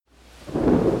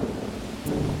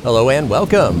Hello and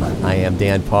welcome. I am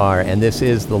Dan Parr, and this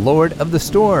is The Lord of the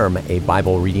Storm, a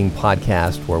Bible reading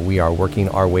podcast where we are working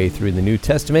our way through the New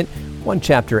Testament, one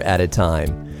chapter at a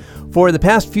time. For the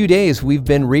past few days, we've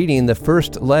been reading the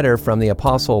first letter from the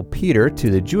Apostle Peter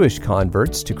to the Jewish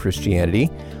converts to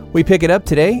Christianity. We pick it up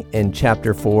today in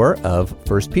chapter 4 of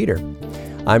 1 Peter.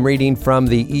 I'm reading from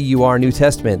the EUR New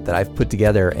Testament that I've put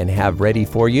together and have ready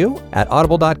for you at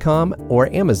audible.com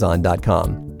or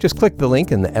amazon.com. Just click the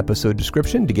link in the episode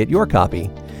description to get your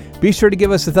copy. Be sure to give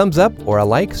us a thumbs up or a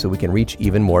like so we can reach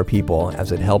even more people,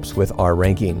 as it helps with our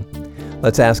ranking.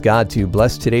 Let's ask God to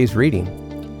bless today's reading.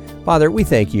 Father, we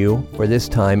thank you for this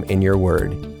time in your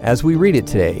word. As we read it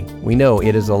today, we know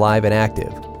it is alive and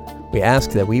active. We ask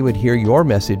that we would hear your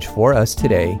message for us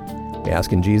today. We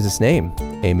ask in Jesus' name,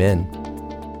 amen.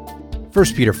 1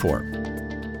 Peter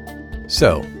 4.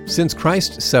 So, since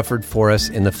Christ suffered for us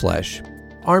in the flesh,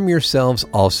 arm yourselves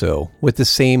also with the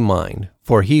same mind,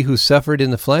 for he who suffered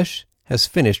in the flesh has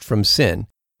finished from sin,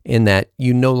 in that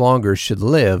you no longer should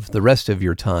live the rest of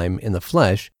your time in the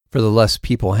flesh for the lusts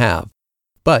people have,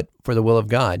 but for the will of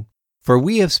God. For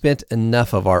we have spent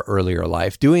enough of our earlier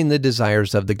life doing the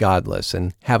desires of the godless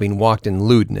and having walked in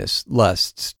lewdness,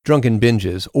 lusts, drunken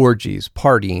binges, orgies,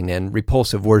 partying, and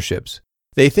repulsive worships.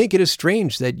 They think it is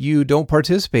strange that you don't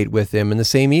participate with them in the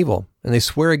same evil, and they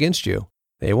swear against you.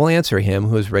 They will answer him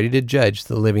who is ready to judge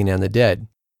the living and the dead.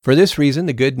 For this reason,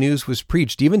 the good news was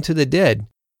preached even to the dead,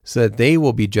 so that they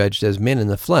will be judged as men in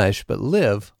the flesh, but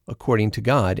live according to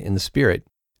God in the Spirit.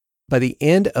 But the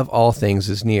end of all things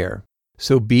is near.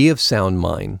 So be of sound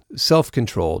mind,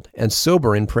 self-controlled, and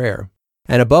sober in prayer.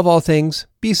 And above all things,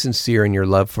 be sincere in your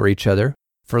love for each other,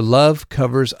 for love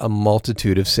covers a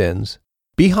multitude of sins.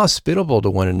 Be hospitable to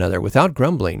one another without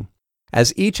grumbling.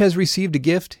 As each has received a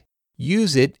gift,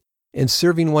 use it in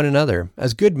serving one another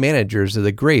as good managers of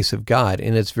the grace of God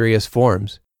in its various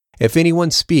forms. If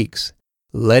anyone speaks,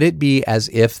 let it be as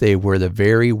if they were the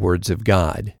very words of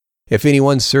God. If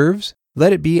anyone serves,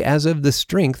 let it be as of the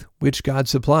strength which God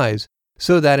supplies,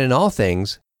 so that in all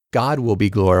things God will be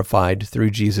glorified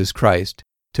through Jesus Christ,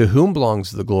 to whom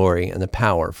belongs the glory and the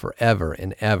power forever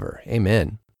and ever.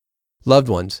 Amen. Loved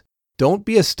ones, don't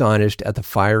be astonished at the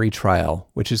fiery trial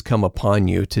which has come upon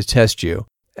you to test you,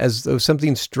 as though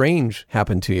something strange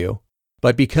happened to you.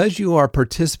 But because you are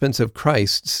participants of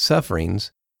Christ's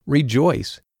sufferings,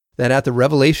 rejoice, that at the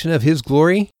revelation of his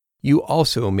glory, you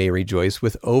also may rejoice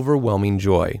with overwhelming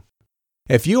joy.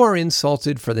 If you are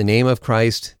insulted for the name of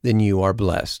Christ, then you are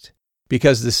blessed,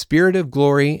 because the Spirit of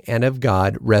glory and of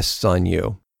God rests on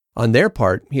you. On their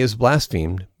part, he is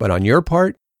blasphemed, but on your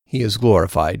part, he is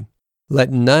glorified. Let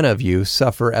none of you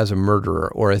suffer as a murderer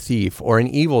or a thief or an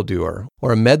evildoer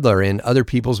or a meddler in other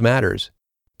people's matters.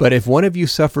 But if one of you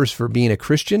suffers for being a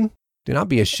Christian, do not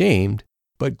be ashamed,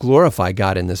 but glorify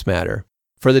God in this matter.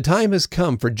 For the time has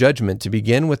come for judgment to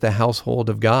begin with the household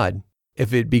of God.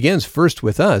 If it begins first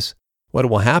with us, what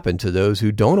will happen to those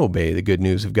who don't obey the good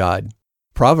news of God?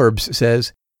 Proverbs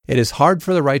says, "It is hard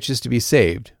for the righteous to be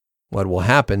saved. What will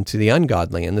happen to the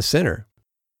ungodly and the sinner?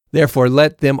 Therefore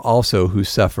let them also who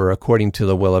suffer according to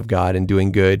the will of God in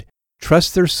doing good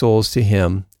trust their souls to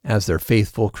him as their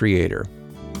faithful Creator."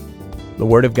 The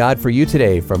Word of God for you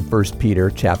today from 1 Peter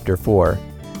chapter 4.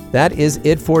 That is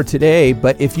it for today,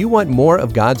 but if you want more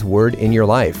of God's Word in your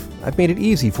life, I've made it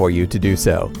easy for you to do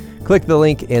so. Click the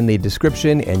link in the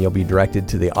description and you'll be directed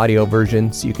to the audio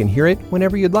version so you can hear it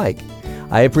whenever you'd like.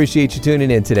 I appreciate you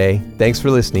tuning in today. Thanks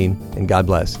for listening, and God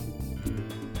bless.